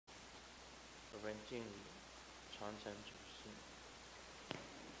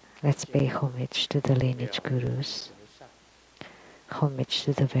Let's pay homage to the lineage gurus, homage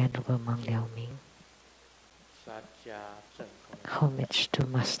to the Venerable Monk Liao Ming, homage to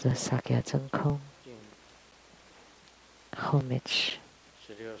Master Sakya Zengkong, homage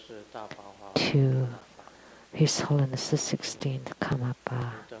to His Holiness the 16th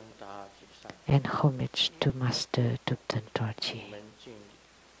Karmapa, and homage to Master Dupten Dorji.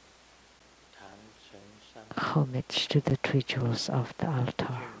 Homage to the three jewels of the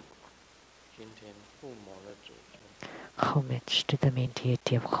altar. Homage to the main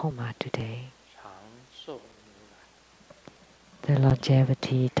deity of Homa today, the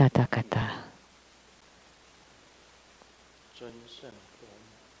longevity Tathagata,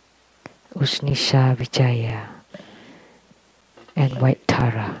 Usnisha Vijaya, and White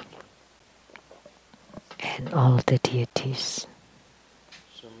Tara, and all the deities,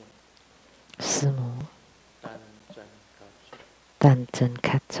 Sumu, Danzhen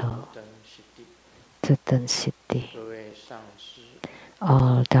Katso, Tuten Siddhi,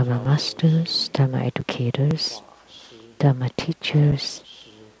 all Dharma masters, Dharma educators, Dharma teachers,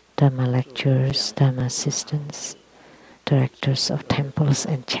 Dharma lecturers, Dharma assistants, directors of temples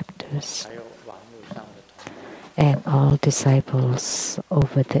and chapters, and all disciples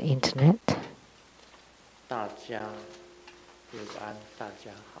over the internet,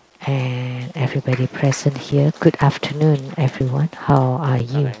 and everybody present here. Good afternoon, everyone. How are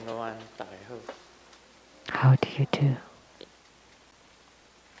you? How do you do?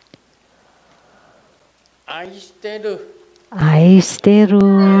 Aisteru.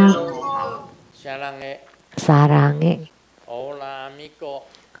 Sarange. Hola amigo.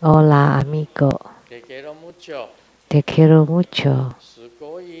 Hola amigo. Te quiero mucho. Te quiero mucho.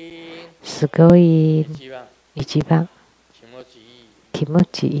 Sugoi. Ichiban.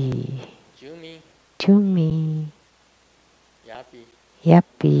 Kimochi ii. Chumi.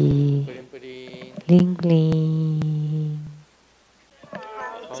 Yappy. Bling bling.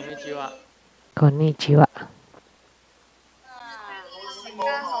 Konnichiwa. Konnichiwa.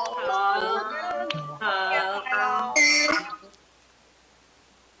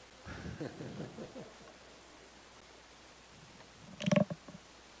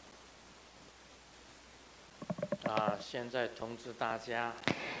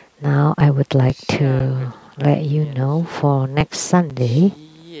 Now I would like to let you know for next Sunday,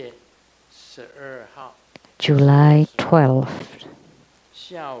 July 12th,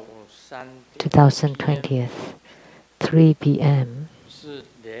 2020, 3 p.m.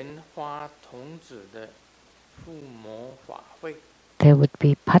 there would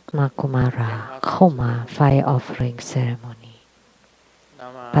be Padma Kumara Homa fire offering ceremony.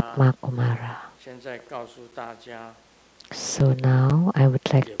 Padma Kumara. So now I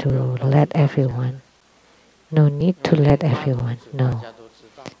would like to let everyone, no need to let everyone know,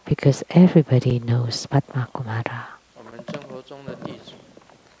 because everybody knows Padma Kumara.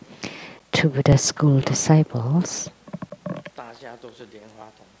 To Buddha school disciples,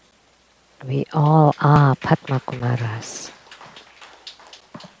 we all are Padma Kumaras.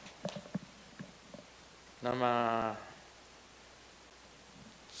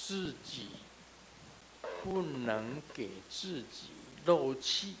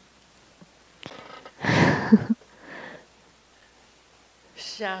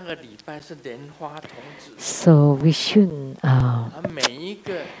 So we shouldn't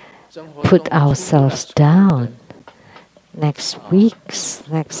put ourselves down. Next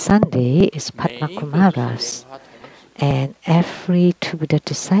Sunday is Padma Kumaras, and every Buddha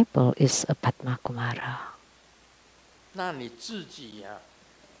disciple is a Padma Kumara.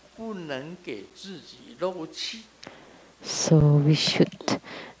 So we should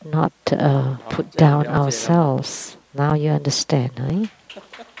not put down ourselves. Now you understand, right?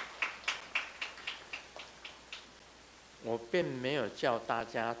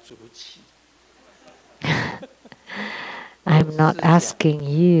 I'm not asking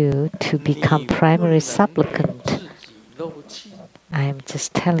you to become primary supplicant. I'm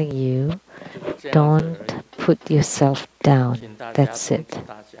just telling you, don't put yourself down. That's it.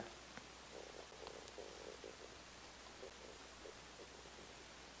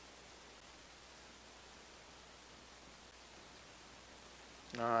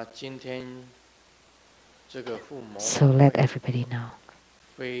 So let everybody know.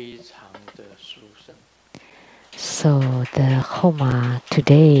 So the Homa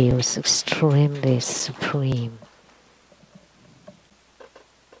today was extremely supreme.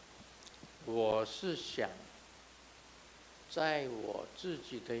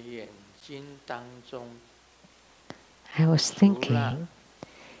 I was thinking,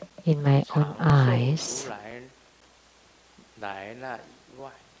 in my own eyes,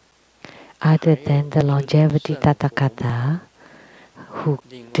 other than the longevity Tathagata who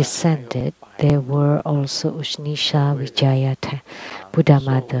descended, there were also Ushnisha, Vijaya, Buddha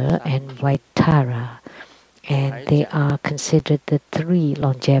Mother, and White Tara, and they are considered the three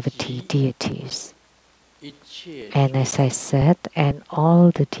longevity deities. And as I said, and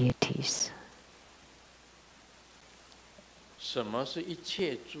all the deities. Who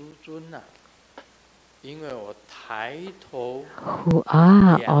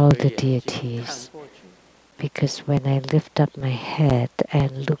are all the deities? Because when I lift up my head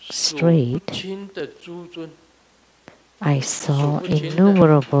and look straight, I saw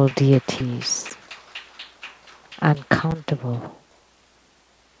innumerable deities, uncountable.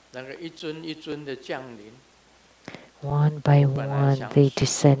 One by one they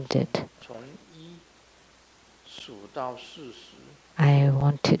descended. I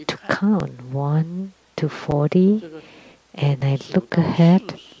wanted to count 1 to 40, and I look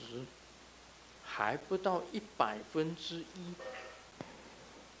ahead.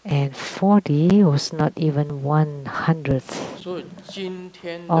 And 40 was not even 1/100th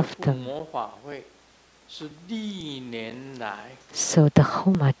of them. So the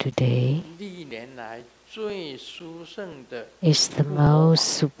Homa today is the most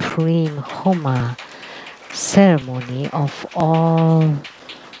supreme Homa ceremony of all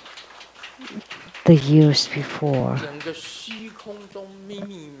the years before.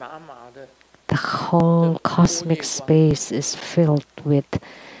 The whole cosmic space is filled with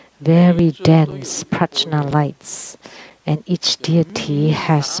very dense prajna lights, and each deity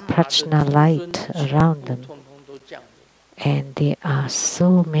has prajna light around them. And there are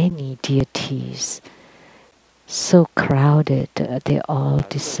so many deities, so crowded, they all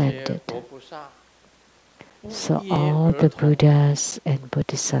descended. So all the Buddhas and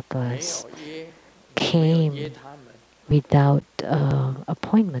Bodhisattvas came without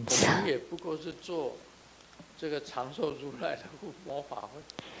appointments.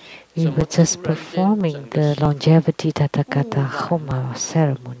 We were just performing the longevity Tathagata Homa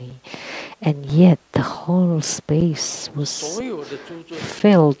ceremony, and yet the whole space was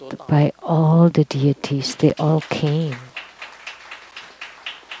filled by all the deities. They all came.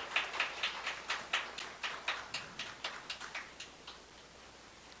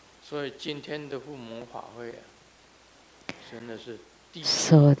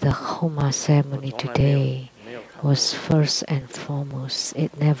 So the Homa ceremony today was first and foremost.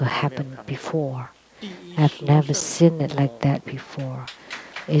 It never happened before. I've never seen it like that before.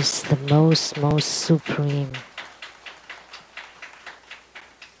 It's the most supreme.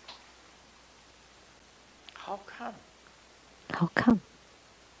 How come?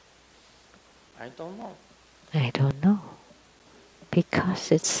 I don't know. I don't know.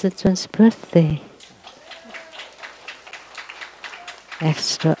 Because it's Sichuan's birthday.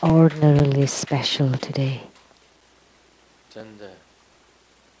 Extraordinarily special today.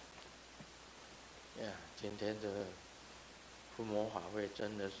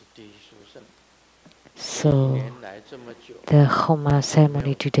 So the Homa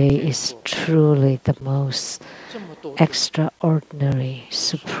ceremony today is truly the most extraordinary,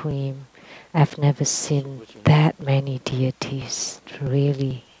 supreme. I've never seen that many deities,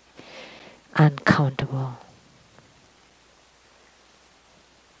 really uncountable.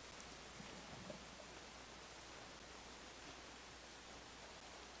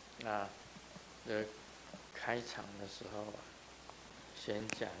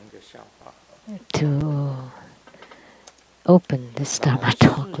 To open this Dharma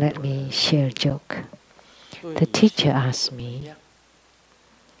talk, let me share a joke. The teacher asked me,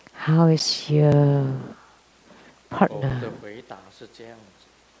 "How is your partner?"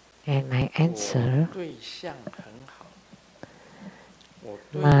 And my answer,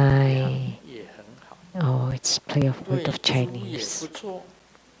 it's play of word of Chinese.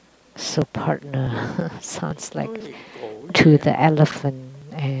 So partner sounds like to the elephant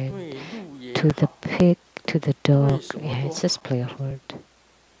and to the pig, to the dog. Yeah, it's just play of word.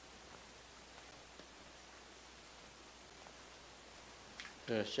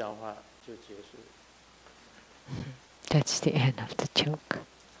 That's the end of the joke.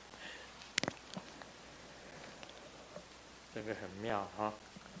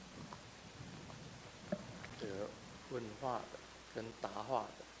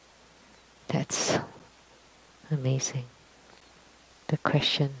 That's amazing. The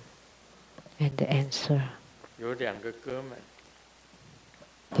question and the answer. Your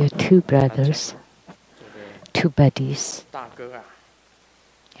 2 brothers, 2 buddies.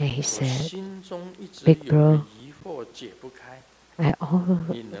 And he said, "Big bro, I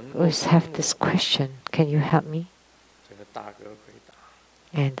always have this question. Can you help me? 这个大哥回答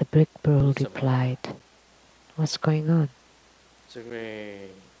And the big bro 怎么了？ replied, What's going on? 这位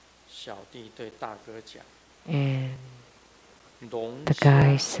小弟对大哥讲， And 龙 the 虾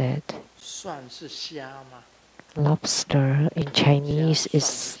guy said, 算是虾吗？ Lobster in Chinese 龙虾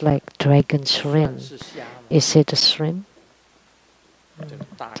is like dragon 算 shrimp. 是虾吗？ Is it a shrimp? 这个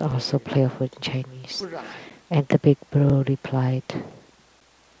大 It's 哥 also 回答 playful in Chinese. 不然 And the big bro replied,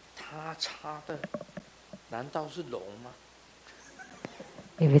 他插的难道是龙吗？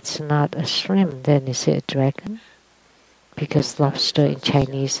 If it's not a shrimp, then is it a dragon? Because lobster in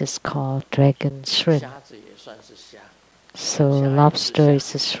Chinese is called dragon shrimp. 虾子也算是虾， So lobster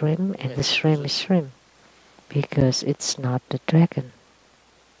is a shrimp and the shrimp is shrimp. Because it's not the dragon.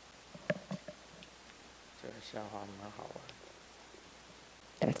 这个笑话蛮好玩。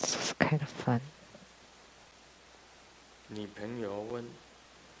 That's kind of fun. 女朋友问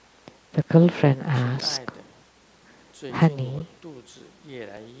The girlfriend 亲爱 asked, 的，最近 Honey, 我肚子越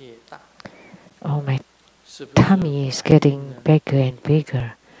来越大， Oh, my 是不是 tummy is 怀孕 getting 呢？ bigger and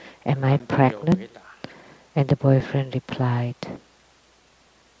bigger. Am I 男朋友 pregnant? 回答， And the boyfriend replied,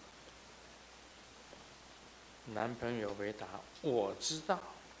 男朋友回答，我知道，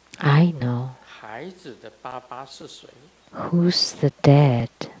 I know. 孩子的爸爸是谁？ Who's the dad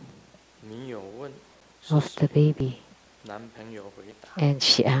女友问，是 of 谁 the baby? 男朋友回答， And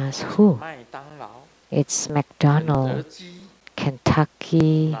she asked, 是 Who? 麦当劳、 It's 肯德 McDonald, 基、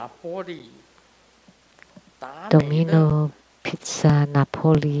 Kentucky, 拿坡里、达美乐、 Domino, Pizza,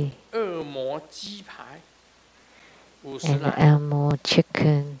 Napoli, 恶魔鸡排、五十 and 兰， Elmo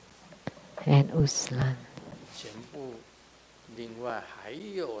chicken, and Uslan. 全部。另外还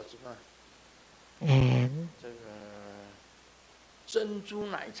有什么？ And 这个珍珠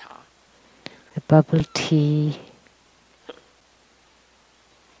奶茶。 the bubble tea.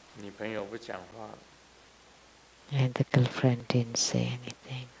 女朋友不讲话， And the girlfriend didn't say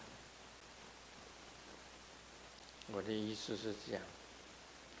anything. 我的意思是这样，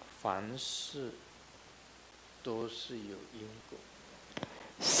凡事都是有因果，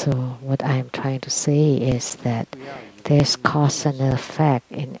 So what I'm trying to say is that 不要以为 there's 你 cause and effect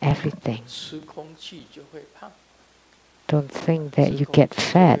in everything. 吃空气就会胖， Don't think that you get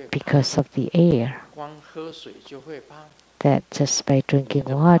fat because of the air, 光喝水就会胖， that just by drinking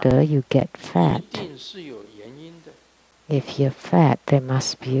water you get 一 fat. 定是有原因的。 If you're fat, there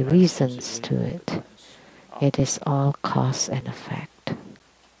must be 那就是 reasons 因 to 果的 it. 关系。好， It is all cause and effect.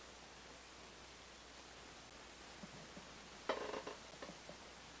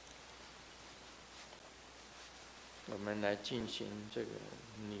 我们来进行这个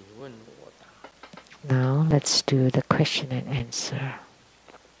你问我答。 Now let's do the question and answer.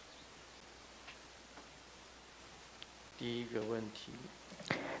 第一个问题，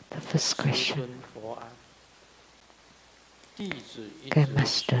 The first 师 question. 尊佛安，弟子一 Good 直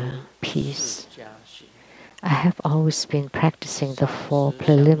Master, 修 peace. 释迦行， I have always been practicing the 4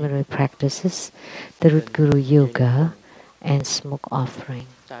 preliminary practices, the Root Guru Yoga, and smoke offering.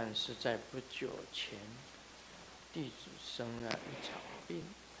 但是在不久前，弟子生了一场病，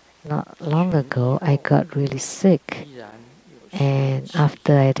 Not long ago, I got really sick, 依然有 and 气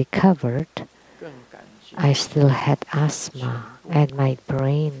after I recovered, 更感觉， I still had asthma, and my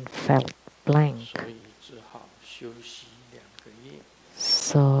brain felt blank. 所以只好休息2个月。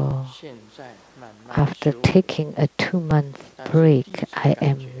 So, 现在慢慢 after 修为， taking a 2-month break, I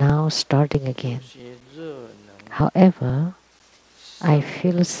am now starting 有 again. 些热能 However, I 上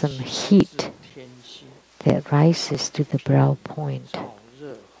feel some 是 heat 天心， that rises to the brow point. 燥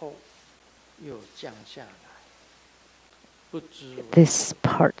热后又降下来，不知为 This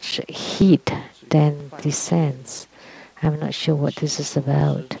parched heat then descends. I'm not sure what this is 师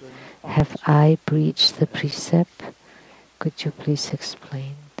about. 尊放 Have I breached the precept? Could you please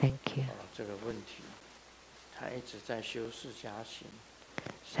explain? Thank you. 这个问题，他一直在修释迦行。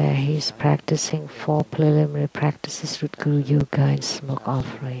 There he is practicing 4 preliminary practices, Root Guru Yoga and smoke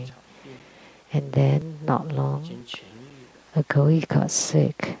offering. And then, not 已 long 经痊愈了， ago, he got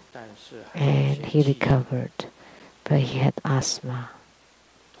sick 但是还有 and 些 he 气 recovered. But he had asthma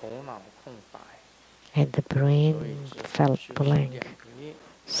头脑空白， and the 所以 brain 只好 felt 休息 blank. 2个月。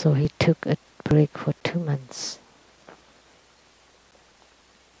 So he took a break for 2 months.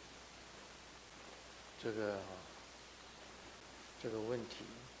 这个问题，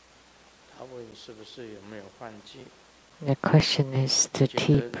他问是不是有没有犯戒？ The question is, did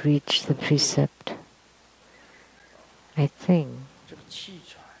he breach the precept? I think 这个气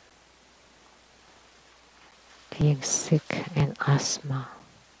喘 being sick and asthma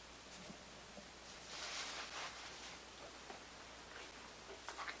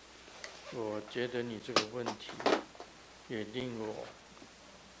我觉得你这个问题也令我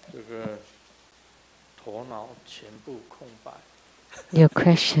这个头脑全部空白。Your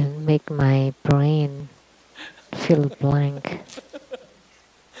question make my brain feel blank.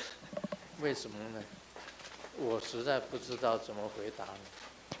 为什么呢？我实在不知道怎么回答你。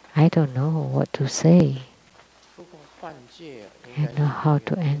 I don't know what to say. 不过换戒应 I 该 know how 是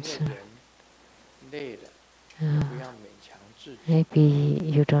to 因为 answer. 人累了，也不要勉强自己。 Maybe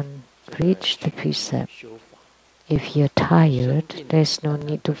you don't 这个 reach the 全力 precept. 修法。 If you're tired, there's no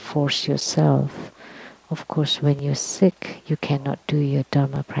need to force yourself. Of course, when you're sick, you cannot do your Dharma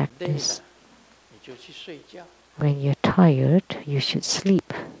累了 practice. 你就去睡觉， When you're tired, you should sleep.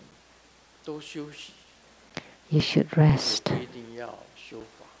 多休息， You should 也 rest. 不一定要修法。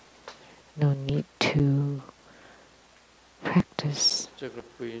 No need to practice. 这个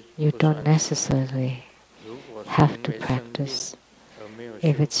不 You 不 don't 算是， necessarily 如果是 have 因 to 为生病 practice. 而没有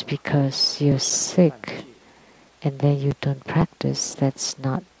If 修 it's 法， because you're 犯 sick 戒， and then you don't practice, that's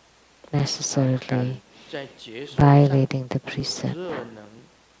not 那敢 necessarily 在结束上 violating the 有 precept. 热能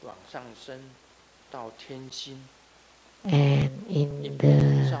往上升到天心， And 一 in 边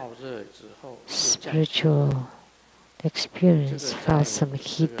the 燥热之后又降下来， spiritual 这 experience, 个 felt 在 some 这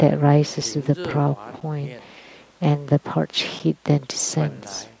heat 个 that rises to 灵 the 热 brow 华里 point, 面， and the parched heat then 本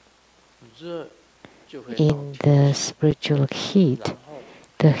descends. 来热就会到 In 天 the 心， spiritual heat, 然后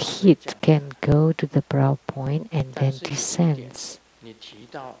the 会 heat 降下 can 来。 go to the brow point and 但 then 是有一点， descends. 你提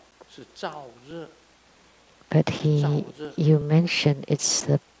到是燥热， But 燥热， you mentioned it's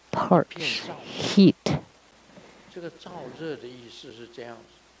the 一片 parched 燥热。 heat. 这个燥热的意思是这样子，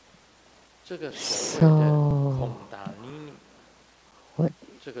这个所谓的 So 孔达尼尼， what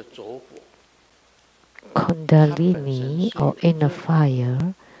这个着火， Kundalini or inner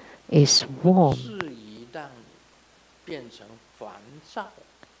fire is 不 warm, 至于让你变成烦躁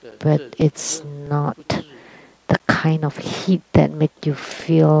的 but 这种 it's 热， not 不至于。 the kind of heat that make you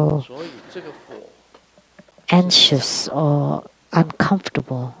feel 所以这个火 anxious or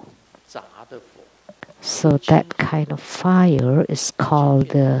uncomfortable. 杂的火， So that kind of fire is called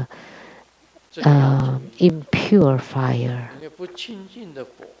the 这个要注意， impure fire. 因为不清净的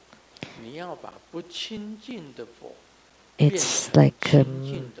火，你要把不清净的火变 It's 成 like 清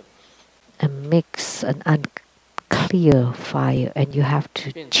净的火， a mix, an unclear fire, and you have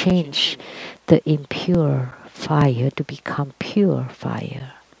to 变成清 change 净的。 the impure fire to become pure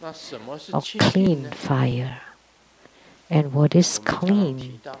fire 那什么是 or 清净 clean 呢？ fire. And what is 我们常常提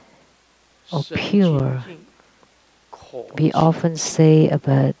clean 到 or 身 pure? 清净，口 We 清 often 净， say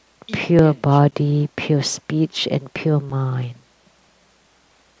about 意 pure 念清净。 body, pure speech, and pure mind.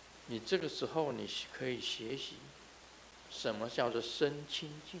 你这个时候你可以学习什么叫做身清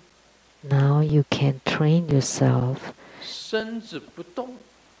净， Now you can train yourself 身子不动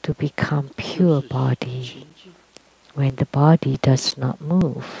to become 就 pure 是 body. 清净。 When the body does not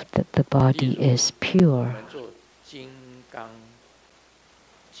move, that the body 例如 is 我 pure. 们做金刚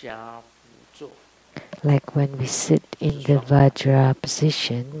加趺坐， Like when we sit in the Vajra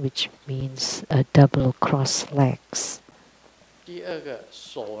position, which means a double cross legs. 第二个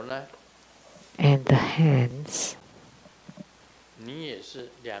手呢， And the hands, 你也是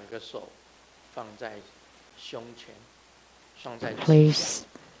两个手放在胸前，放在膝下， place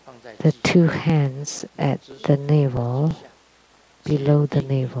放在 the 膝 two 下， hands at 只 the 手 navel, 膝下， below the 坚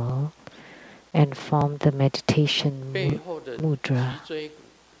定 navel, and form the meditation 背后的脊 mudra. 椎骨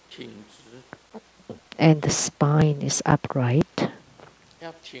挺直， And the spine is upright.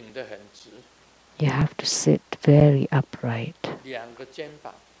 要挺得很直， You have to sit very upright. 两个肩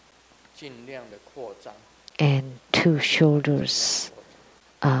膀尽量的扩张， And two 尽量 shoulders 扩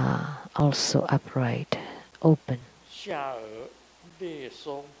张， are also upright, open, 下颚略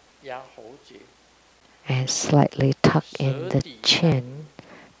收压喉结， and slightly tuck in the 舌底下 chin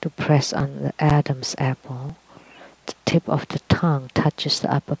to press on the Adam's apple. The tip of the tongue touches the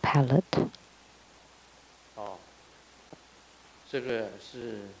upper palate. 哦，这个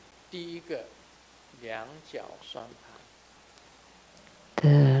是第一个两脚双盘，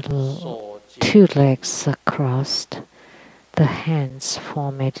 The 手结 two legs are crossed. The hands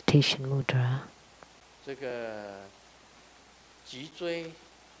form meditation mudra. 这个脊椎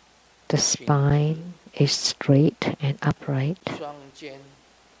The spine is straight and upright. 双肩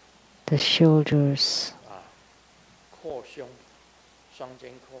The shoulders 啊扩胸，双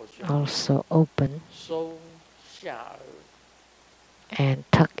肩扩胸， also open 收下颚， and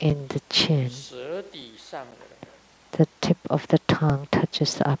tuck in the chin. 舌底上颚， The tip of the tongue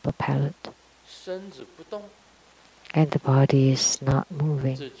touches the upper palate. 身子不动， And the body is not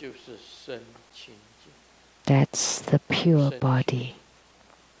moving. 这就是身清净。 That's the pure body.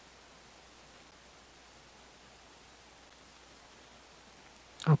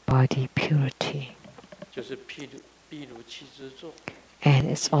 of body purity. 就是譬如七支坐， And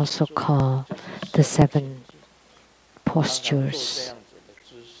it's also called the 7 postures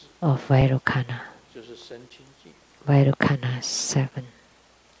of Vairocana. 就是身清净。 Vairocana 7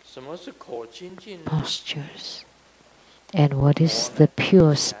什么是口清净呢？ postures. And what is the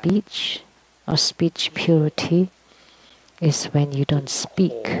pure speech or speech purity? Is when you don't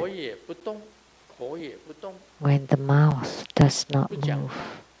speak, 口也不动，口也不动， when the mouth does not 不讲 move. 话，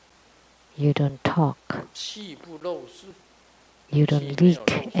 You don't talk, 气不漏失， you don't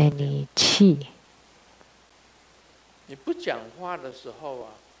leak any qi. 你不讲话的时候啊，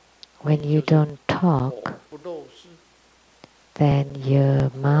 When you don't 口 talk, 不漏失， then your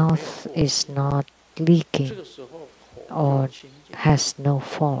mouth is not 这 leaking 个时候口 or 就清净。 has no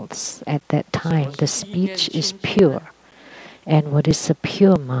faults. At that time, the speech is pure. And what is a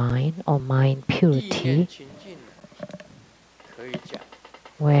pure mind or mind 意念 purity? 清净可以讲，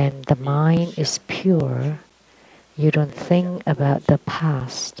 When the mind is pure, you don't think about the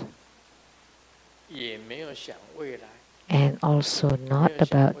past 也没有想未来， and also not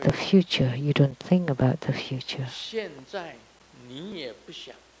about the future. You don't think about the future. 现在你也不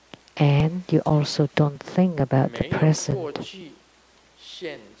想， And you also don't think about the 没有过 present. 去、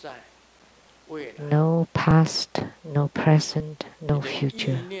现在、未来。 No past, no present, 你 no 的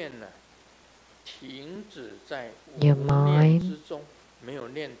future. 意念呢，停止在 Your 无念之 mind 中，没有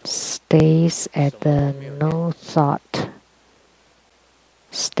念头， stays at the no thought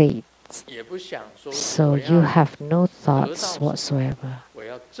state. 也不想说 So 我 you 要 have no thoughts whatsoever. 我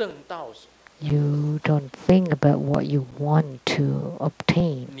要证到什么？ You don't think about what you want to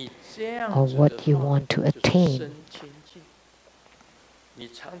obtain 你这样 or 子 what you 的话， want to 就是 attain. 身清净。你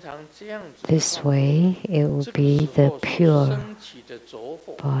常常这样子的 This 话， way, it will 这个 be 时 the 候所 pure 升起的走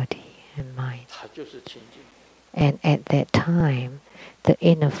火， body and mind. 它就是清净。 And at that time, the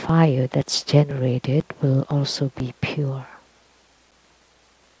inner fire that's generated will also be pure.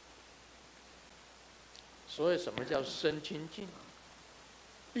 所以什么叫身清净？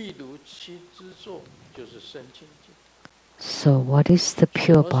譬如七支坐，就是身清净。 So what is the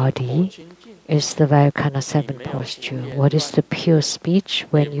pure 什么是口 body? 清净？ Is the Vairocana 7 posture. What is the pure speech? 也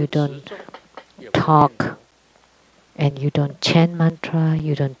When 不 you 持 don't 咒，也不念 talk 头， and you don't chant mantra,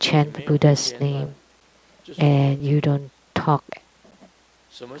 you don't 也 chant 没 the 有胡 Buddha's 言乱 name, 语，就是 and you don't talk.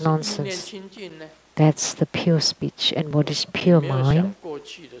 什么是意念 nonsense. 清净呢？ That's the pure speech. And what is 你 pure 没有 mind? 想过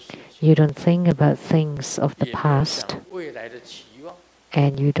去的事情， You don't think about things of the 也没有 past, 想未来的期望，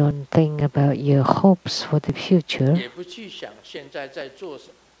 and you don't think about your hopes for the future, 也不去想现在在做什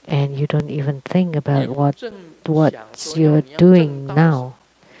么， and you don't even think 也 about 不 what 正 what 想说 you're 你要证 doing 到什么。 now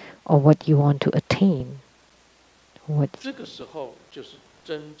or what you want to attain. What 这个时候就是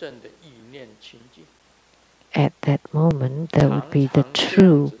真正的意念清净。 at that moment that 常 would be the 常这样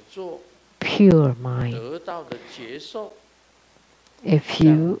true 子做， pure mind. 得到的接受， If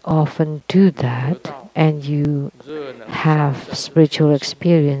you often do that and you 热能 have 上升 spiritual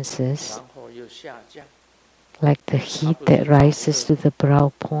experiences 然后又下降， like the heat that rises to the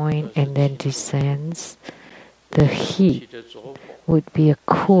brow point and then descends, the 身 heat 体的着火， would be a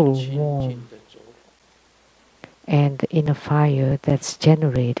cool 清 warm, 净的着火。 and the inner fire that's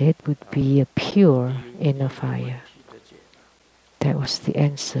generated would be a pure 第一 inner 个 fire. 问题的解答。 That was the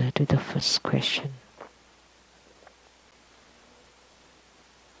answer to the first question.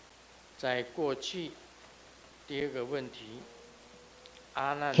 在过去，第二个问题，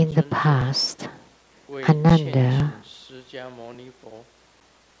阿难 In the 尊者 past, 为 Ananda 劝请释迦牟尼佛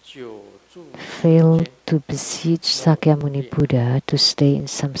久住世 failed 间， to beseech Sakyamuni Buddha to stay in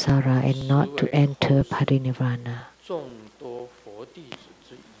samsara and not to enter parinirvana. 众多佛弟子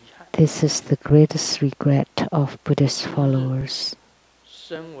之遗憾。 This is the greatest regret of Buddhist followers.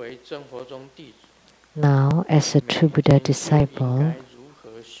 身为真佛宗弟子， Now, as a 每 true 一 Buddha 天又应 disciple, 该如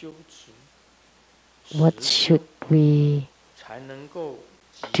何修持？ what 实修 should we 才能够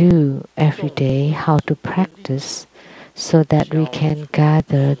do every day? How to practice so that we can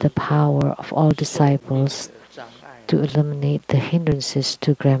gather the power of all disciples 的障碍 to eliminate the hindrances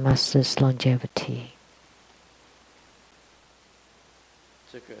to Grandmaster's longevity?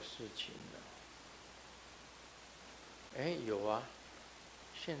 这个事情呢？哎，有啊，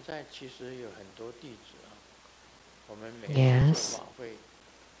现在其实有很多弟子啊，我们每一次 Yes. 做法会，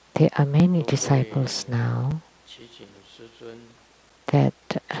 There are many disciples now 祈请师尊 that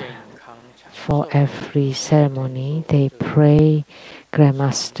健康长 for 寿， every ceremony they pray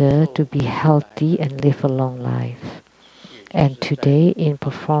Grandmaster to be healthy and live a long life. 也 And 就是在 today, in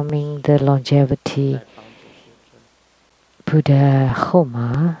performing the longevity 在帮助师尊 Buddha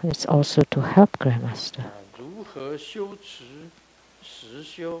Homa, it's also to help Grandmaster. 如何修持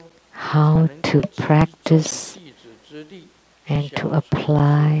how to practice and to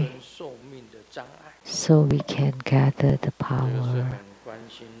apply so we can gather the power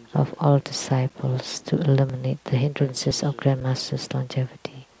of all disciples to eliminate the hindrances of Grandmaster's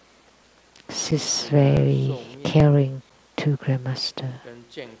longevity. She's very caring to Grandmaster.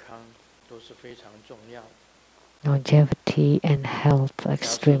 Longevity and health are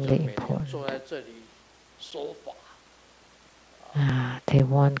extremely important. They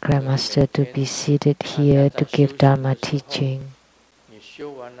want Grandmaster to be seated here to give Dharma teaching.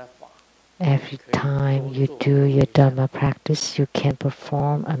 Every time you do your Dharma practice, you can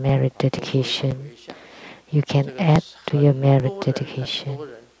perform a merit dedication. You can add to your merit dedication.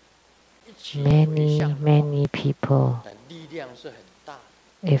 Many people,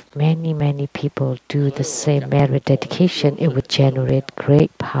 if many people do the same merit dedication, it would generate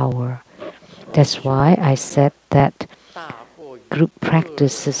great power. That's why I said that group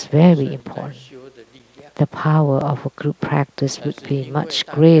practice is very important. The power of a group practice would be much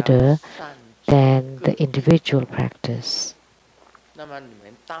greater than the individual practice.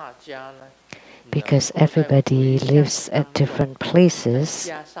 Because everybody lives at different places,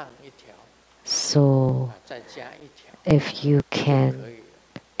 so if you can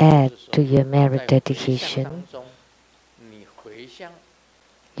add to your merit dedication,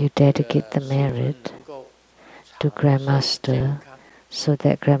 you dedicate the merit to Grandmaster so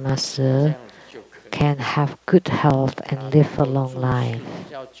that Grandmaster can have good health and live a long life,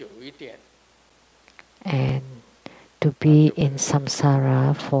 and to be in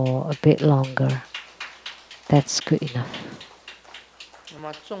samsara for a bit longer. That's good enough.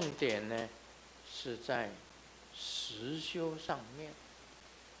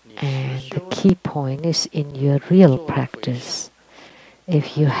 And the key point is in your real practice.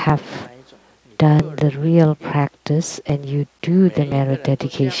 If you have done the real practice and you do the merit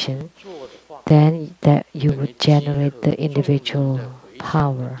dedication, then that you would generate the individual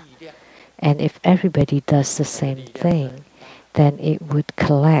power. And if everybody does the same thing, then it would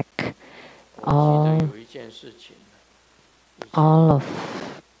collect all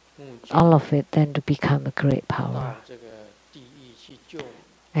of it, then to become a great power.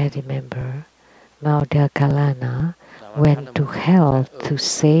 I remember Lamdre Kalana went to hell to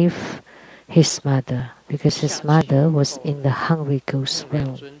save his mother because his mother was in the hungry ghost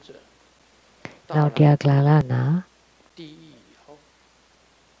realm. Lamdre Kalana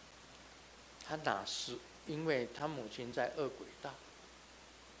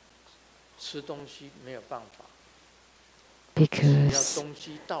because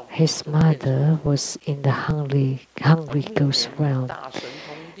his mother was in the hungry ghost realm.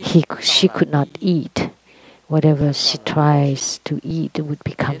 She could not eat. Whatever she tries to eat would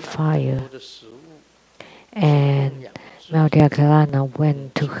become fire. And Lamdre Kalana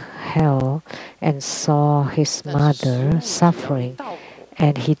went to hell and saw his mother suffering,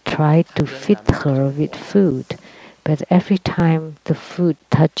 and he tried to feed her with food. But every time the food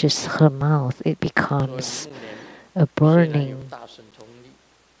touches her mouth, it becomes a burning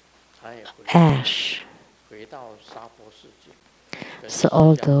ash. So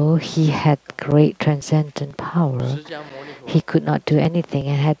although he had great transcendent power, he could not do anything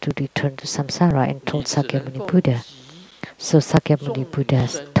and had to return to samsara and told Sakyamuni Buddha. So Sakyamuni Buddha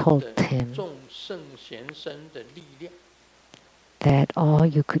told him that all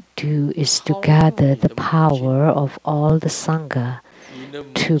you could do is to gather the power of all the Sangha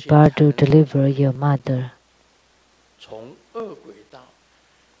to bardo deliver your mother,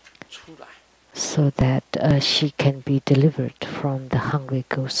 so that she can be delivered from the hungry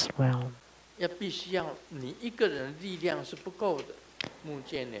ghost realm.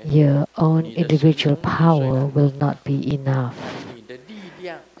 Your own individual power will not be enough.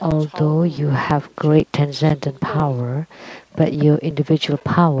 Although you have great transcendent power, but your individual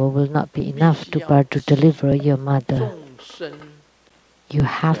power will not be enough to bardo deliver your mother. You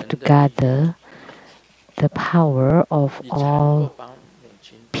have to gather the power of all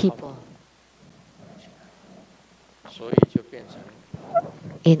people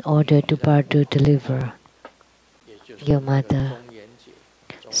in order to bardo deliver your mother.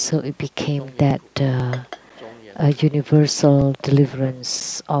 So it became that a universal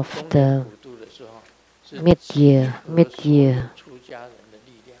deliverance of the mid-year.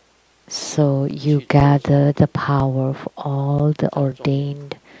 So you gather the power of all the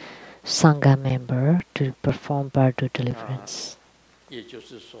ordained Sangha member to perform bardo deliverance.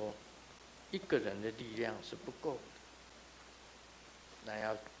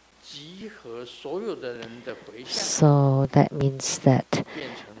 So that means that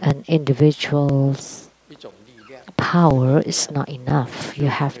an individual's power is not enough. You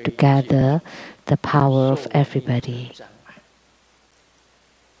have to gather the power of everybody.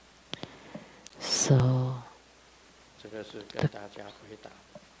 So,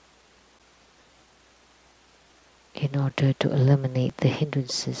 in order to eliminate the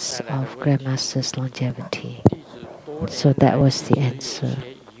hindrances of Grandmaster's longevity. So that was the answer.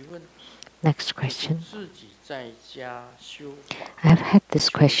 Next question. I've had this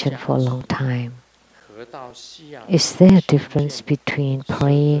question for a long time. Is there a difference between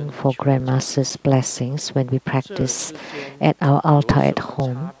praying for Grandmaster's blessings when we practice at our altar at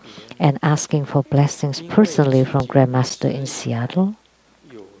home and asking for blessings personally from Grandmaster in Seattle?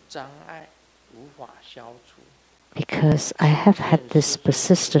 Because I have had this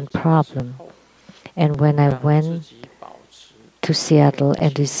persistent problem, and when I went to Seattle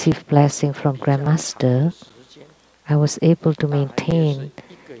and received blessing from Grandmaster, I was able to maintain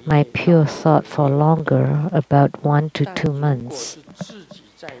my pure thought for longer, about 1 to 2 months.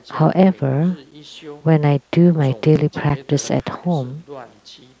 However, when I do my daily practice at home,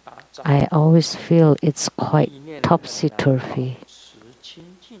 I always feel it's quite topsy-turvy,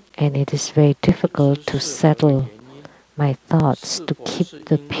 and it is very difficult to settle my thoughts to keep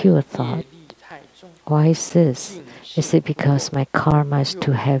the pure thought. Why is this? Is it because my karma is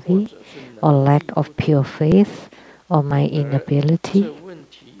too heavy, or lack of pure faith, or my inability?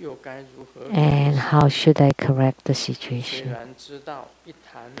 And how should I correct the situation?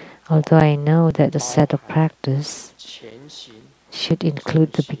 Although I know that the set of practice should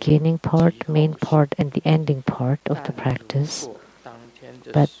include the beginning part, main part, and the ending part of the practice,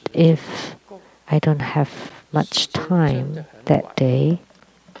 but if I don't have much time that day,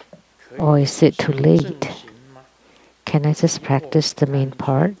 or is it too late? Can I just practice the main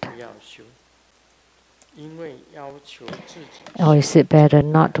part? Or is it better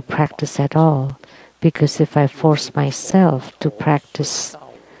not to practice at all? Because if I force myself to practice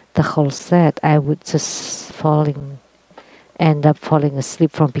the whole set, I would just end up falling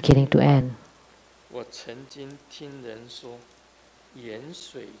asleep from beginning to end.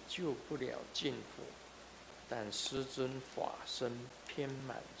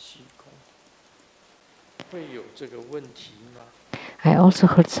 I also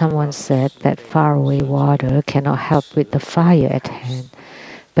heard someone said that faraway water cannot help with the fire at hand,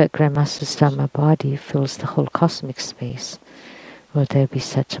 but Grandmaster's Dharma body fills the whole cosmic space. Will there be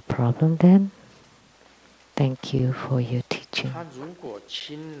such a problem then? Thank you for your teaching.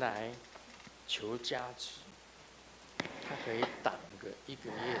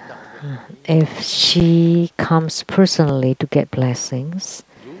 If she comes personally to get blessings,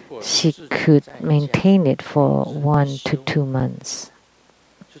 she could maintain it for 1 to 2 months.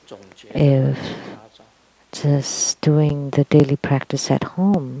 If just doing the daily practice at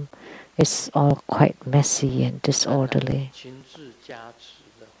home is all quite messy and disorderly.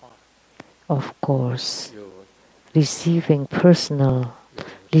 Of course, receiving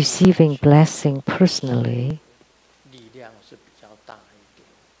blessing personally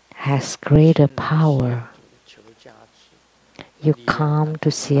has greater power. You come to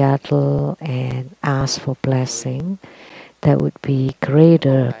Seattle and ask for blessing, that would be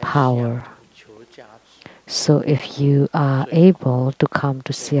greater power. So if you are able to come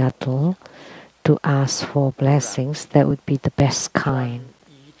to Seattle to ask for blessings, that would be the best kind.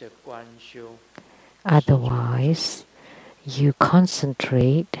 Otherwise, you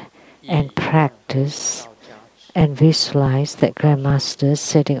concentrate and practice and visualize that Grandmaster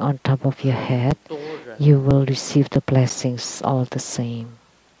sitting on top of your head, you will receive the blessings all the same.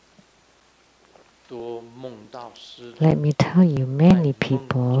 Let me tell you, many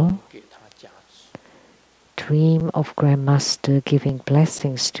people dream of Grandmaster giving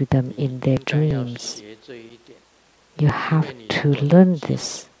blessings to them in their dreams. You have to learn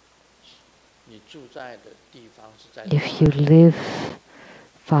this. If you live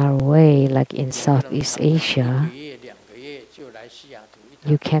far away, like in Southeast Asia,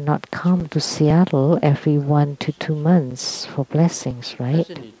 you cannot come to Seattle every 1 to 2 months for blessings, right?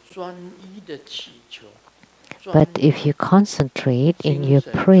 But if you concentrate in your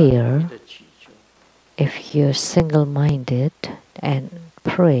prayer, if you're single-minded and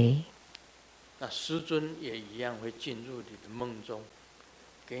pray,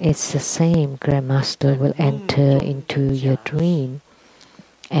 it's the same. Grandmaster will enter into your dream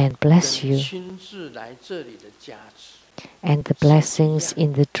and bless you. And the blessings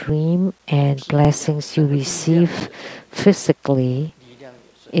in the dream and blessings you receive physically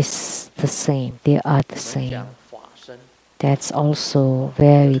is the same. They are the same. That's also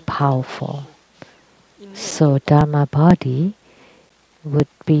very powerful. So Dharma body would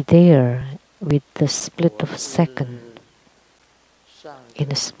be there with the split of a second. 上 In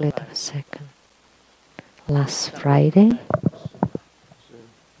个 a 礼 split 拜 of a second. Last 上个礼 Friday, 拜是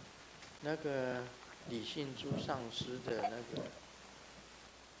那个李信珠上师的那个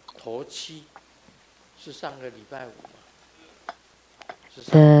头七，是上个礼拜五嘛？是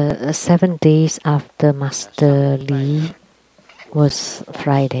上个礼拜 the 7 days after 上 Master 个礼拜 Li 我 was 是在画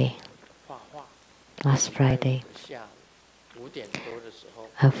Friday, 画画， last 礼拜五 Friday. 的下午5点多的时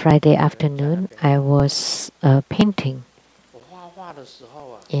候， Friday 在那 afternoon, 边 I was painting 我画画的时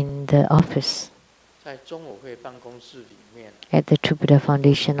候啊， in the office, 在中委会办公室里面， at the True Buddha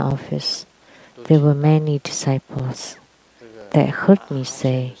Foundation office. 都 There 听 were 到 many disciples 这个 that 打 heard 哈 me 欠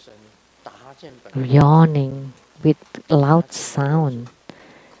say, 的声音，打哈欠本来 yawning with loud sound.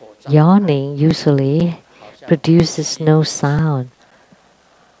 口张开， Yawning usually 好像 produces 吸 no 气， sound.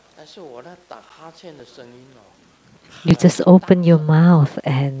 但是我那打哈欠的声音哦， You 很 just 大 open your 声， mouth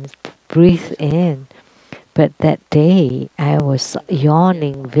and breathe in. But that day, I was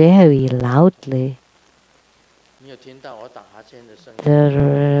yawning very loudly. 你有听到我打哈欠的声音？ The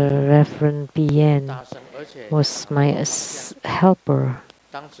Reverend BN 大声，而且 was 打到 my 好像 helper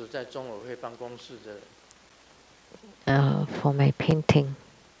当时在中委会办公室的 for my painting.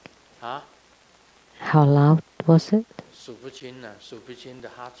 啊， How loud was it? 数不清了，数不清的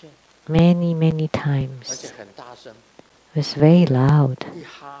哈欠， Many, many 而且 times. 很大声， It was very loud. 一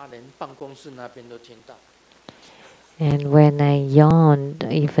哈连办公室那边都听到。 And when I yawned,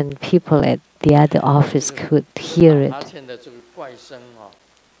 even people at the other office could hear 打哈 it. 欠的这个怪声哦，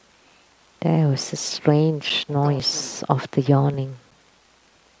 There was a strange noise of the yawning.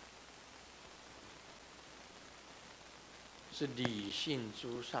 是李信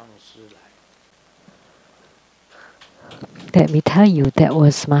珠上师来。 Let me tell you, that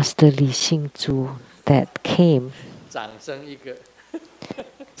was Master Li Xingzhu that came. 掌声一个。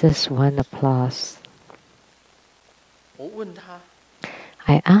 Just one applause. 我问他，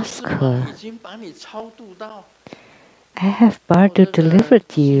 I 是 asked 吗？ her, 已经把你超度到 I have 到 Bardo 这个 delivered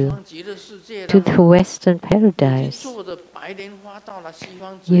西 you 方极乐世界 to 了 the 吗？ Western 你已经 paradise. 坐着白莲花到了西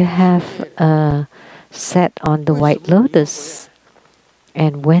方极 You 乐世 have 界了， sat on the 为 white 什么你又回 lotus 来？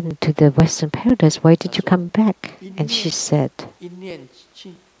 and went to the Western paradise. Why did you 他说 come back? 一 And she 念 said, 一念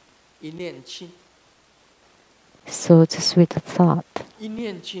轻，一念轻， so just with a thought, 一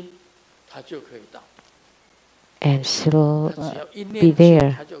念轻，他就可以到。 and she'll 他只要一 be 念轻，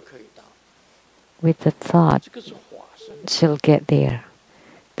 there. 他就可以到。 With a thought, 这个是化身。 she'll get there.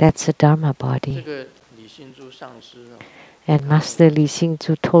 That's a Dharma 这 body. 个李信珠上师哦， And Master Li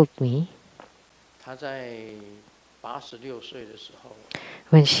Xingzhu told me, 他在86岁的时候，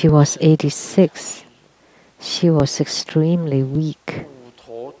 when she was 86, she was extremely weak. 骨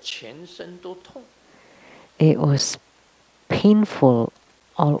头全身都痛。 It was painful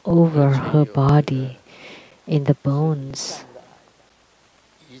all over her body, in the bones,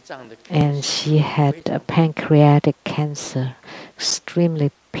 胰脏的 and she had a pancreatic cancer,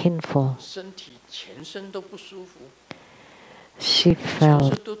 extremely painful. 身体全身都不舒服， She 全 felt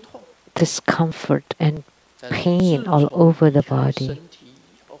身都痛。 discomfort and 但是 pain 自 all 从 over 离 the 开 body. 身体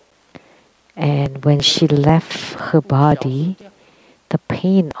以后， And when she left her 不消失 body, 掉， the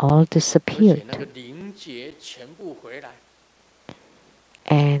pain all 而且 disappeared, 那个灵结全部回来，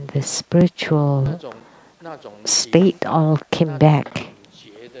 and the 那 spiritual 种那种 state all 那 came 种 back. 灵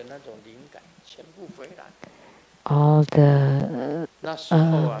结的那种灵感全部回来。 All the 那时候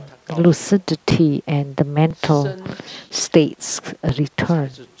啊，他告诉 lucidity and the 我 mental 身体 states 才 return.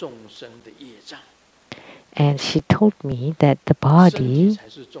 是众生的业障， And she told me that the 身体 body 才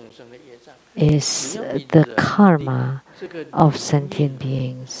是众生的业障。 is 只要你 the 人 karma 这个 of 灵 sentient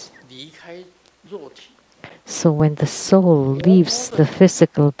命 beings. 离开肉体， So when the soul leaves the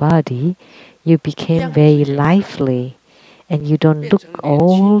physical body, you became very lively, and you don't look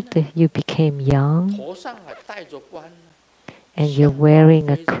old, you became young, 头上还戴着冠， and you're 相貌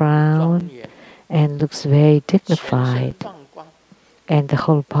wearing a 非常的 crown 庄严， and looks very 全身 dignified, 放光， and the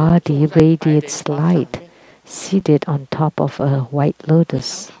whole 坐 body 在白莲 radiates 花上 light, 面， seated on top of a white 非常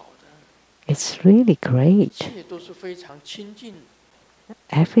lotus. 好的， It's really 一 great. 切都是非常亲近，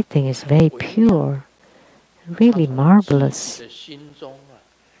 Everything is very pure, 他 really 从自己 marvelous. 的心中啊，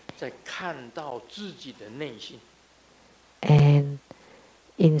在看到自己的内心， And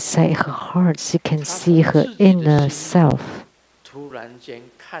inside her heart, she can 他 see 从 her 自己的 inner 心 self. 突然间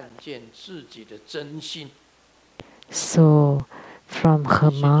看见自己的真心。 So from her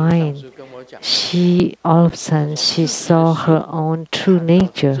李信珠上 mind, 师跟我讲， she all of a sudden she saw her own true 看到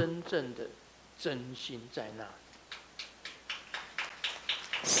nature. 真正的真心在那。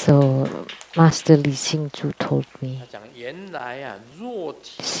So Master Li Xingzhu told me 他讲原来啊，弱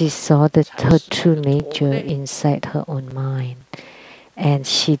体 she saw her 才是你 true 的拖 nature 累， inside her own mind. And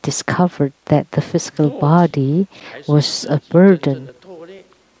she discovered that the physical 弱体 body 才是 was 自 a 己真正 burden, 的拖累。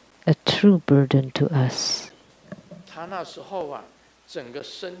 a true burden to us. 他那时候啊，整个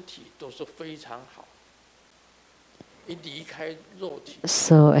身体都是非常好，一离开肉体，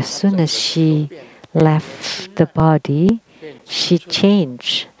 So as 他整 soon 个 as 人都 she 变 left the 年轻 body, 变 she 青春，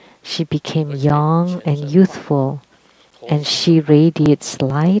 changed. She became 而且 young 全 and 身发 youthful, 头 and 发 she 都白， radiates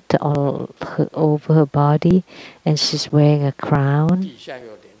light all over her body, and she's wearing a crown 地下有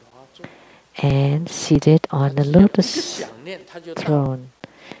莲花座， and seated 他 on the 只要一个 lotus 想念，他就到了， throne.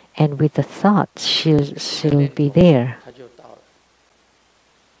 And with a thought, 一个 she'll 念 be 头 there. 他就到了。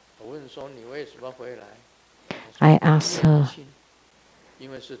我问说你为什么回来？ I 他 asked 说念 her, 经，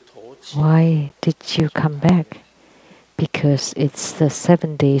因为是头七， why did you come back? Because it's the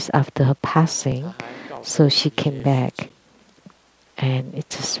 7 days after her 他 passing, 还告诉 so 我 she 一些 came 事 back. 情。 And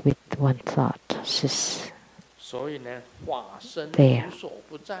it's just with one thought. She's 所以呢，法身 there. 无所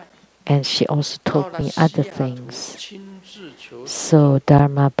不在。 And she also 到 told 了 me 西 other 雅图 things. 亲自求实 So 证，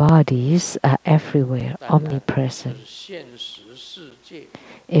 Dharma bodies are everywhere, 当然就 omnipresent. 是现实世界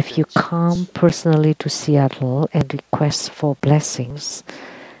If 的 you 极 come 致。 personally to Seattle and request for blessings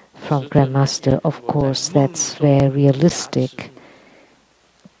from 实证呢， Grandmaster, 也 of 能够在 course 梦 that's 中 very 加持 realistic. 你，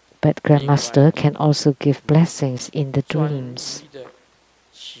 But 另外 Grandmaster can also give blessings in the 专 dreams. 一的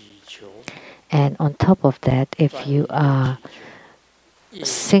祈求， And on top of that, 专 if 一 you 的 are 祈求，也一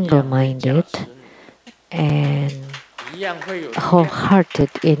样会加 single-minded 持你， and 一样会有力量。 wholehearted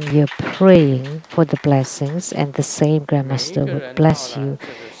in your praying for the blessings, and the same 每一 Grandmaster 个 would 人到 bless 了 you, 这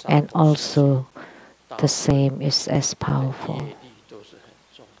个娑 and 婆世界， also 到 the 会 same is as 他的 powerful. 业力都是很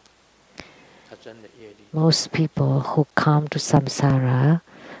重，他真的业力。 Most people who come to samsara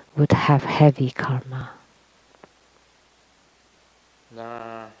would have heavy karma.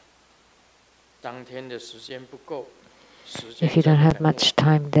 那当天的时间不够，时间 If you 真 don't 的 have 很晚， much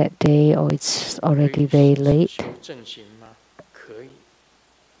time that day or it's 可以 already very 只 late, 修正行吗？可以。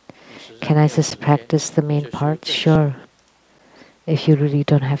你实在 can 没 I 有时 just 间， practice the 你 main 就修 part? 正行， Sure. If you really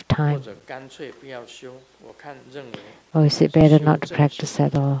don't have 或 time. 者干脆不要修。我看认为 Or is it 是 better 修 not to 正 practice 行，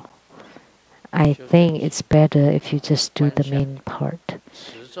 at all? I 修正 think 行， it's better if you just do 观 the 想、 main part.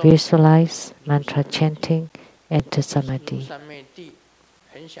 持咒、 Visualize 入 mantra 三昧地， chanting, enter 入 samadhi. 三昧地，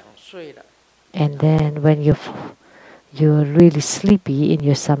很想睡了， And 然后 then when 再 you're really sleepy in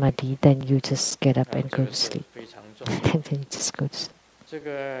your samadhi, then you just get up 啊， and 这 go 个 to 是 sleep. 非常重要。 Then you just go to sleep. 这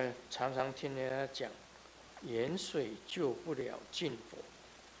个常常听人家讲，盐水救不了近火，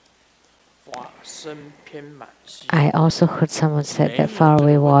法身偏满溪。 I also heard someone said 没 that 有 faraway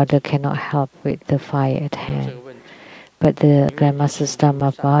这个问 water 题， cannot help with the fire at 没有这个 hand. 问题， But the 因为理 Grandmaster's 性诸 Dhamma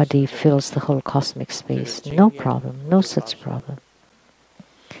上师 body 的 fills the whole cosmic 这个 space. 经 No 验， problem, 我 no 就告 such 诉你， problem.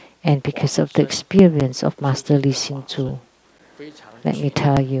 And because 法 of the 身 experience of 就 Master 是一 Li 个法身， Xingzhu, 非常 let 巨 me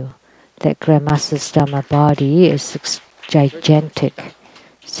大， tell you that Grandmaster's Dhamma body is 非常巨 gigantic. 大，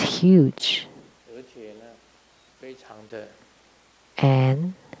 It's huge 而且呢，非常的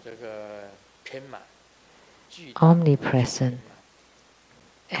and 这个偏满，巨大，无穷偏 omnipresent 满。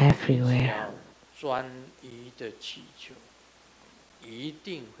你只 everywhere. 要专一的祈求，一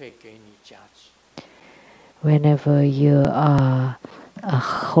定会给你加持。 Whenever you are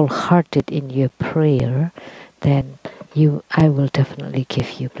wholehearted in your prayer, then I will definitely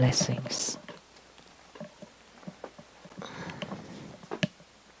give you blessings.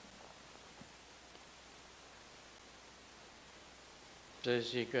 这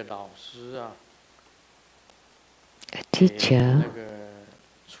是一个老师啊， A 给 teacher 那个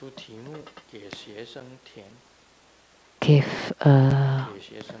出题目给学生填， give a 给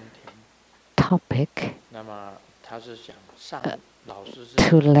学生填。 topic 那么他是想上，老师是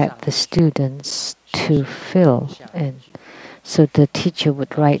to 想 let 上 the 一句， students 学 to 生 fill 下一 in. 句。 So the teacher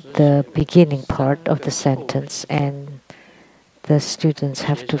would 老 write 师 the 写了 beginning part 3 of 个 the 臭美， sentence, and the students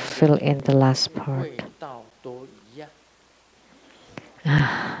have 学 to 生 fill 就 in the last 填 part. 味道都一样。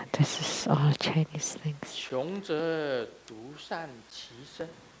 Ah, this is all Chinese things. 穷则独善其身，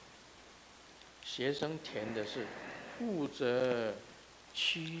学生填的是富则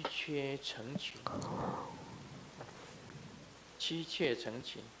妻妾成群，妻妾成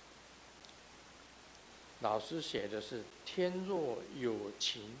群。老师写的是天若有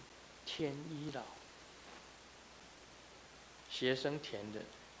情天亦老，学生填的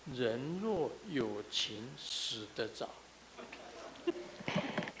人若有情死得早。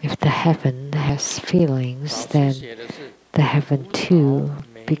 If the heaven has 老 feelings, 师 then 写的是 the heaven 葡萄 too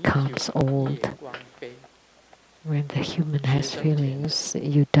美酒 becomes old. 夜光杯。When the human has feelings,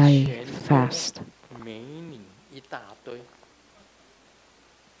 you die fast. 美女一大堆。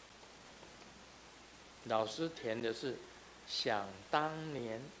老师填的是想当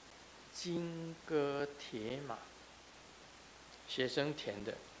年金戈铁马，学生填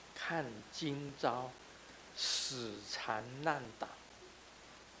的看今朝死缠烂打。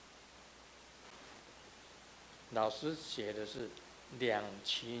老师写的是两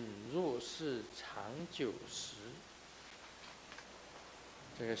情若是长久时，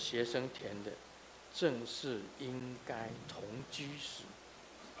这个学生填的正是应该同居时。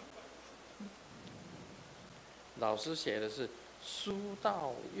老师写的是书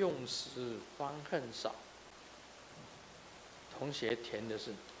到用时方恨少，同学填的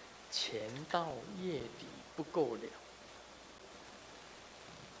是钱到月底不够了。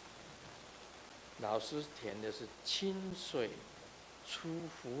老师填的是清水出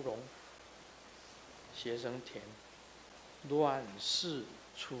芙蓉，学生填乱世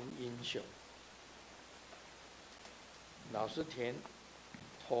出英雄。老师填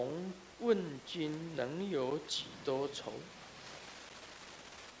同问君能有几多愁，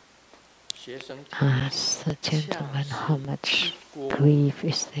学生填 Ask the gentleman how much grief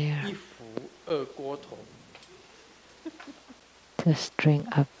is 一 there 服二锅头。to string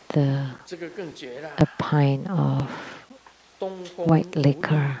up 这个更绝了。 a pint of 东风 white 无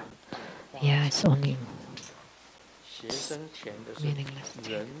liquor. 力 Yeah, it's only 学生填的是 meaningless.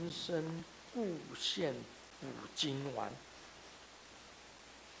 人生故现古今完。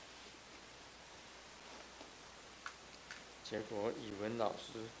结果语文老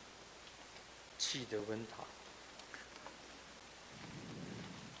师气得温堂。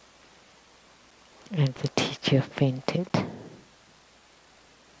 And the teacher fainted.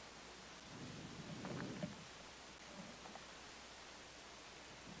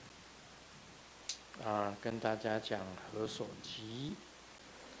 跟大家讲何所集。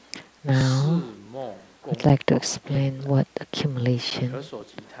 Now, 四梦共 I'd like to explain what accumulation, 何所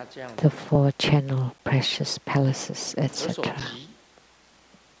集它这样 the 子。 four channel precious palaces, 何所 etc. 集？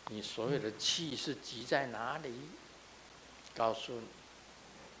你所有的气是集在哪里？告诉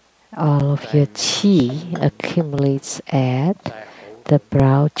你， All of your chi accumulates at 在喉 the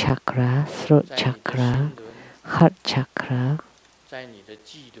轮， brow chakra, throat 在你的心 chakra, 轮， heart chakra, 在你的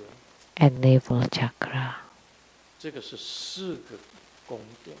际轮， and navel chakra. 这个是四个宫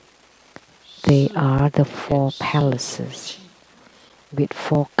殿。 They 四个 are the 宫殿 four 四种 palaces 气。 with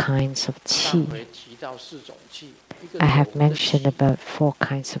four kinds of 上 chi. 回提到四种气，一个 I have 柔的 mentioned 气， about four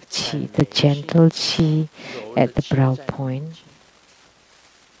kinds of chi. 在 The 眉心， gentle chi 柔 at 的 the 气 brow 在 point, 眉心，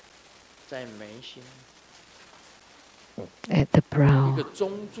在眉心。 at the 一 brow, 个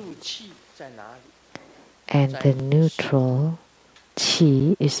中柱气在哪里？ and the neutral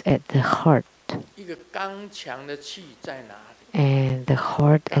chi is at the heart, 一个刚强的气在哪里？ and the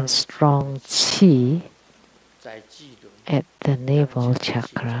hard and strong chi 在际轮。 at the 刚 navel 强的气在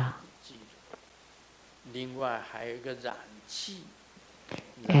chakra, 际轮。另外还有一个燃气，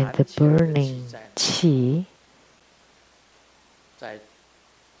 and 燃 the 强的气 burning 在哪？ chi 在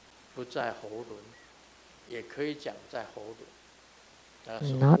不在喉轮？也可以讲在喉轮。那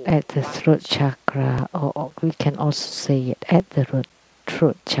是 not 火 at the 旺 throat 气， chakra, or we can also say it at the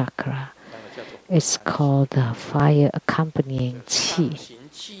throat chakra. 那个叫做火 It's 旺气。 called the fire accompanying 上 chi, 行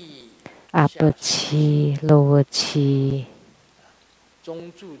气、 upper 下行 chi, lower chi,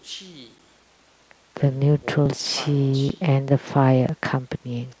 中柱气、 the 跟 neutral 火旺 chi, 气， and the fire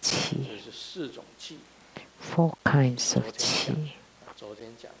accompanying chi. 这是四种气。 Four kinds 昨 of 天讲， chi. 昨天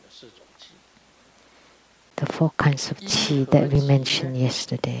讲的四种气。 The four kinds of 一 chi 和 that we 气 mentioned 呢，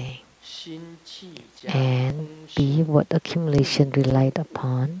 yesterday. 心气加 And 空 B, 心， what accumulation relied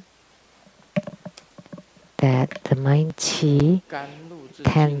upon? That the mind chi, 甘露之 10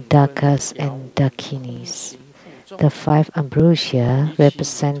 境分 dakas 表 and 五 dakinis. 心负重 The 5 ambrosia 一起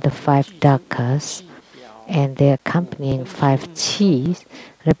represent the 5同计是五 dakas, 气表 and the accompanying 5 气 chis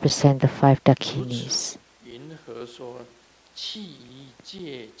represent the 5 dakinis. 云何说气一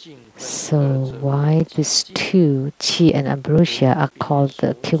界尽分 So 二者 why 几 these 界 two, chi and ambrosia, are 分别 called the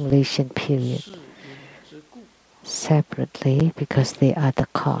所指 accumulation period 是因之故， separately? Because they are the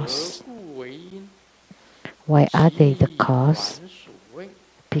何 cause. 故为因？ Why are 其 they the 以 cause? 还属谓，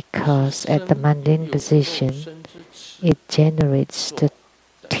 Because 是 at the 生 mundane 有肉 position, 身之齿 it generates 所 the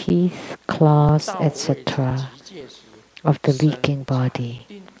的 teeth, claws, 到位之 etc. 极界时， of the 生 leaking 禅 body.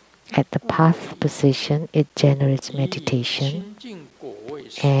 定， At the 故 path 为因。 position, it generates 以 meditation, 清净果位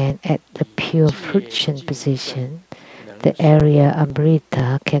时， and at the 以 pure 戒 fruition 净分 position, 能 the 受 area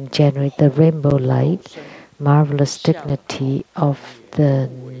Amrita can generate the rainbow 肉 light, 身 marvelous 相好 dignity 庄 of 严 the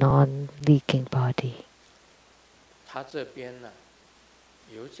故为因。 non-leaking body. 他这边呢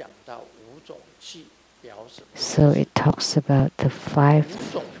有讲到五种气表什么？ So it talks about the 5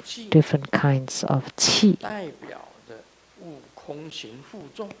 五种气 different kinds of qi. 代表的悟空行负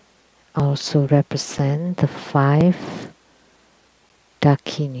重 Also represent the 5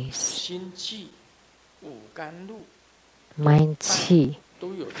 dakinis. 心气、五甘露 Mind qi,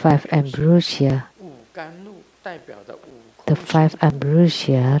 都有 5 ambrosia. 五甘露代表的悟 The 空 5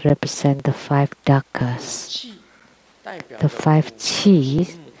 ambrosia represent the 5 dakas. 气代表 The 的 5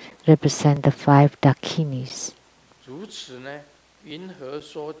 qis represent the 5 dakinis. 如此呢，云何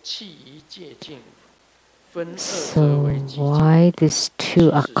说气一界尽，分二者 So 为寂静？ why these two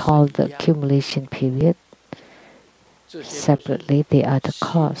are called the accumulation period? 这些都是 Separately, they are the 心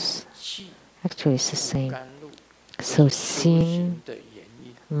cause. 气 Actually, it's the 五 same. 甘露， So 都是修 sin, 行的原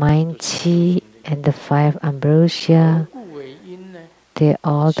因。 mind qi, and the 5 ambrosia, 故为因呢， they're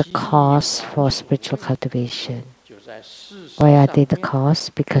all the 其 cause 以 for 凡所 spiritual 谓 cultivation. 就在事实 Why are 上 they the 面， cause?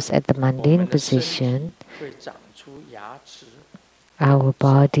 Because at the 我 mundane 们的身 position, 体会长出牙齿、 our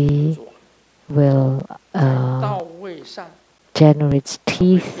爪 body 爪， will 在道位上 generates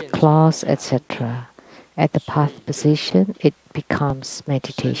teeth, claws, etc. At the path position, it becomes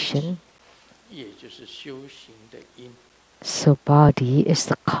meditation. 也就是修行的因。 So body is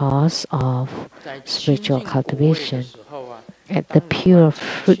the cause of 在清 spiritual 净果位的 cultivation. 时候啊， At the 当你 pure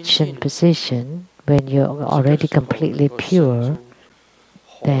完全清 fruition 净， position, when you're 这个 already 时候能 completely 够生 pure, 出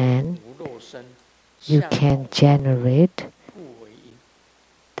红 then 无肉身， you 相 can 好 generate 故为因。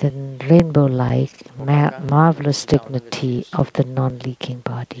 the rainbow-like, 我刚刚 marvelous 提到那个解 dignity 释 of the non-leaking 李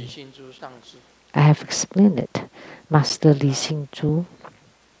body. 信珠上师 I have explained it. Master Li Xingzhu,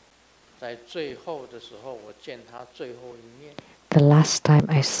 在最后的时候，我见他最后一面， the last time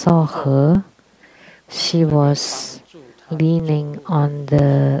I saw her, she 能够 was 帮助他 leaning 走路 on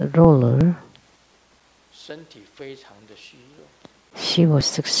the roller. 身体非常的虚弱， She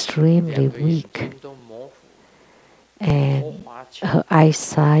was 两 extremely 个眼 weak, 睛都模糊，头 and 滑翘。 her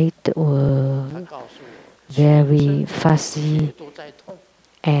eyesight 他 were 告诉我， very 全身 fuzzy 血都在痛，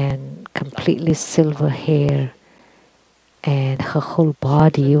 and completely silver hair, and her whole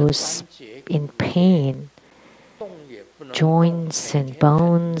body was in pain, 动也不能动， joints 每 and 天看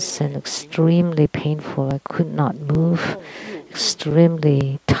bones, 那 and 个眼睛 extremely painful. I could not 又 move, 痛又痛，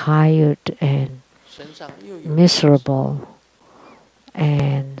 extremely tired and 身上又有 miserable,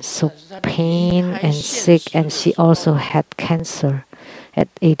 and so pain and sick, and she also had cancer at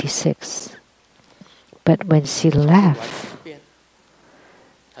 86. But when she 他就完 left, 全变，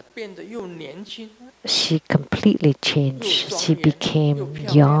他变得又年轻 she completely 又 changed. 庄 She 严又 became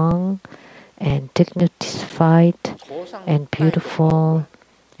漂亮， young and dignified 头上 and 戴着宝 beautiful, 冠，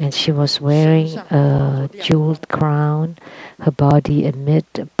 and she was wearing a jeweled crown. Her body amid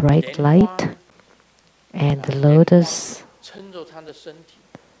a bright 莲花 light, and the lotus 撑着他的身体，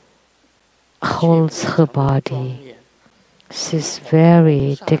 holds 却 her 非常的庄 body. 严。 She's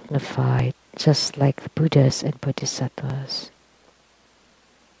very dignified, just like the Buddhas and Bodhisattvas.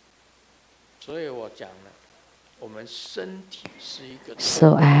 所以我讲了，我们身体是一个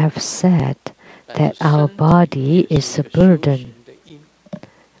So I have said 但 that 是 our 身体 body 也 is 是 a 一个修 burden, 行的因。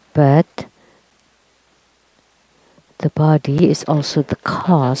 but the body is also the 大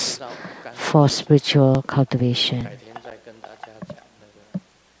家 cause 知道甘露 for 是什么 spiritual cultivation. 改天再跟大家讲那个，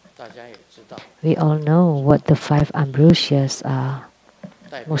大家也知道， We all know what the 5 ambrosias are.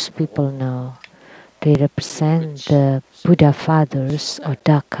 代表 Most 佛 people know. They represent the Buddha fathers or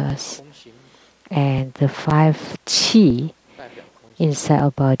dakas, 空行， and the 5 qi 代表空行， inside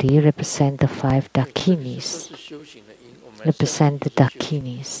our body represent the 5这个 dakinis, 都是修行的因。我们身 represent 体 the 是修行，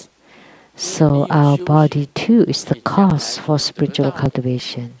 dakinis. So our body too is the cause for spiritual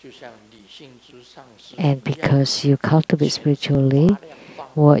cultivation. 就像理性之上师 And 一样， because you cultivate 全身 spiritually, 发亮放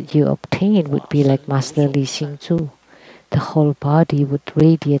光， what you obtain would be like Master Li Xingzhu. The whole body would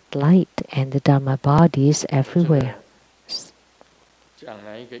radiate light, and the Dharma body is everywhere. 讲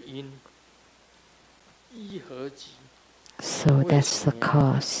了一个因，一合集， So 为 that's 什 the 么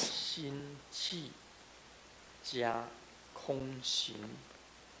呀？ cause. 心气加空行，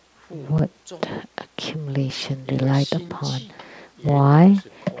负 What 重， accumulation 一个 relied 心 upon? 气，也 Why? 就是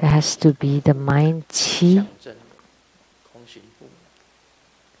It 空 has to be the mind qi. 象征空行负。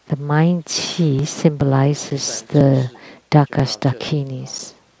 The mind qi symbolizes 这段 the 解释 dakas 就到这里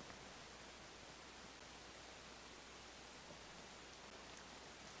dakinis.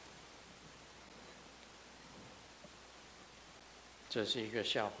 这是一个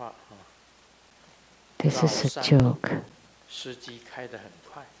笑话啊！ This is a 绕山路 joke. 司机开得很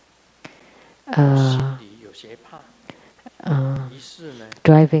快，我 Uh, 心里有些怕。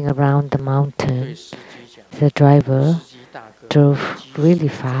driving around the mountain. The driver drove really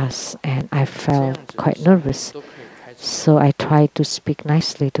fast and I felt quite nervous. So I tried to speak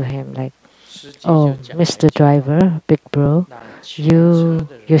nicely to him like, "Oh, Mr. Driver, big bro,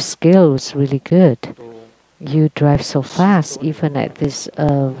 your skill was really good. You drive so fast even at this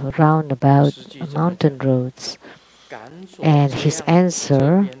roundabout mountain roads." And his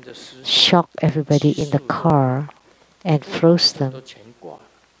answer shocked everybody in the car and froze them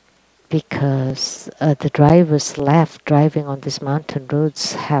because the drivers left driving on these mountain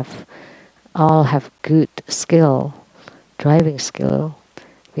roads all have good skill, driving skill,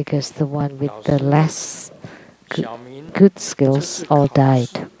 because the one with the less good skills all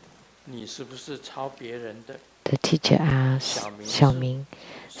died. The teacher asked Xiaoming,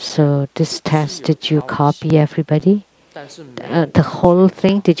 "So this test, did you copy everybody? The whole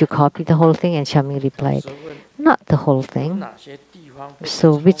thing? Did you copy the whole thing?" And Xiaoming replied, "Not the whole thing."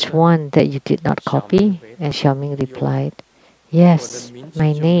 "So which one that you did not copy?" And Xiaoming replied, "Yes,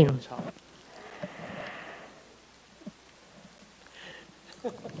 my name."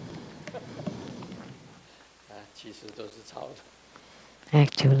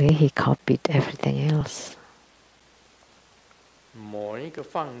 Actually, he copied everything else.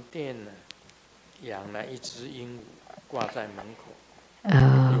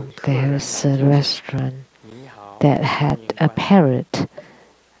 There's a restaurant that had a parrot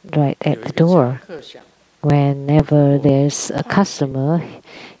right at the door. Whenever there's a customer,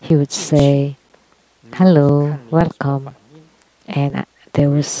 he would say, "Hello, welcome." And there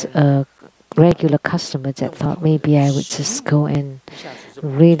was a regular customer that thought maybe I would just go and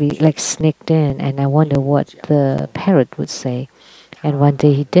really like sneaked in, and I wonder what the parrot would say. And one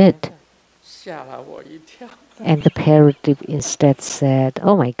day he did. And the parrot instead said,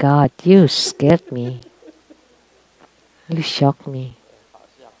 "Oh my God, you scared me. You shocked me."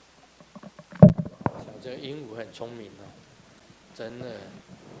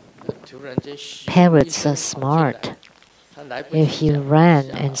 Parrots are smart. If he ran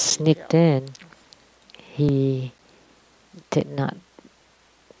and sneaked in, he did not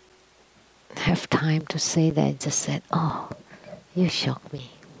have time to say that. Just said, "Oh, you shocked me."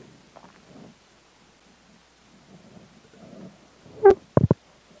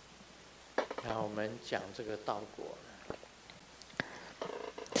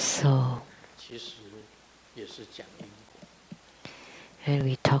 So, when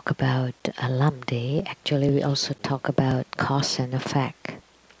we talk about Lamdre, actually we also talk about cause and effect.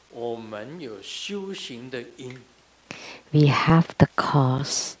 We have the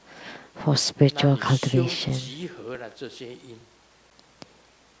cause for spiritual cultivation,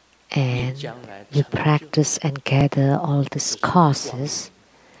 and you practice and gather all these causes,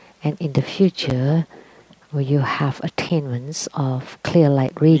 and in the future where you have attainments of clear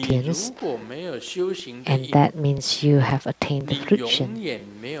light radiance, and that means you have attained the fruition.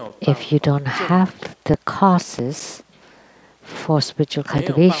 If you don't have the causes for spiritual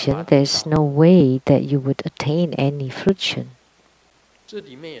cultivation, there is no way that you would attain any fruition.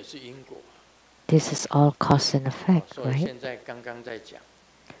 This is all cause and effect, right?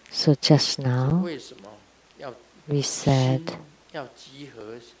 So just now, we said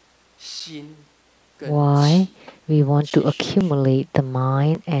why we want to accumulate the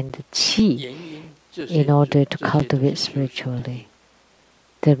mind and the qi in order to cultivate spiritually.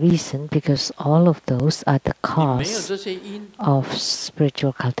 The reason, because all of those are the cause of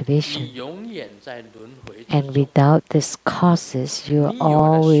spiritual cultivation. And without these causes, you are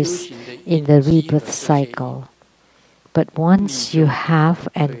always in the rebirth cycle. But once you have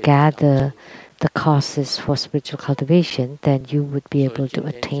and gather the causes for spiritual cultivation, then you would be able to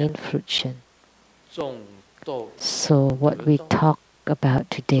attain fruition. So what we talk about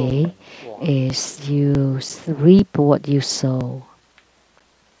today is you reap what you sow.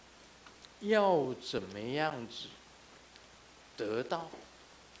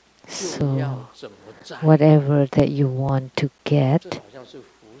 So whatever that you want to get,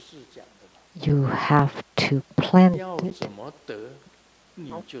 you have to plant it.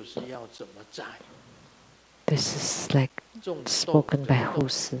 This is like spoken by Hu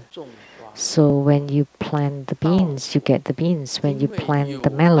Si. So when you plant the beans, you get the beans. When you plant the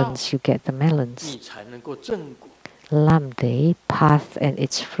melons, you get the melons. Lamdre, path and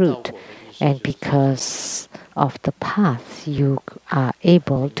its fruit. And because of the path, you are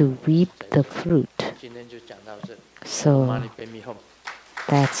able to reap the fruit. So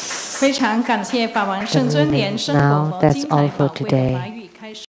that's the meaning. Now that's all for today.